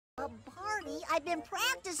Daddy. I've been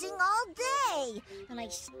practicing all day, and I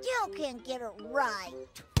still can't get it right.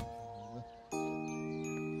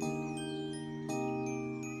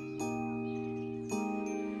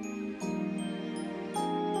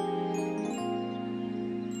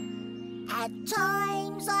 At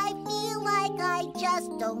times I feel like I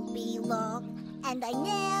just don't belong, and I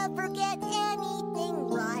never get anything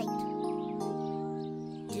right.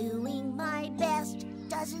 Doing my best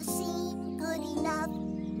doesn't seem good enough,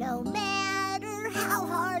 no matter how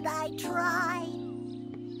hard I try.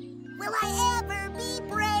 Will I ever be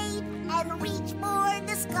brave and reach for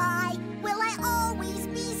the sky? Will I always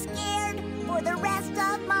be scared for the rest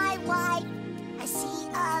of my life? I see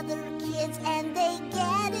other kids and they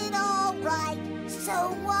get it all right,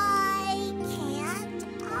 so why can't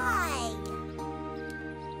I?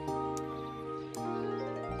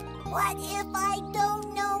 What if I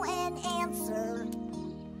don't know an answer?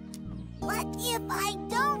 What if I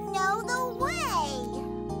don't know the way?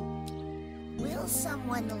 Will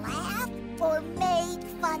someone laugh or make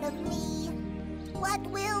fun of me? What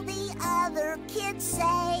will the other kids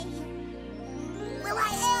say?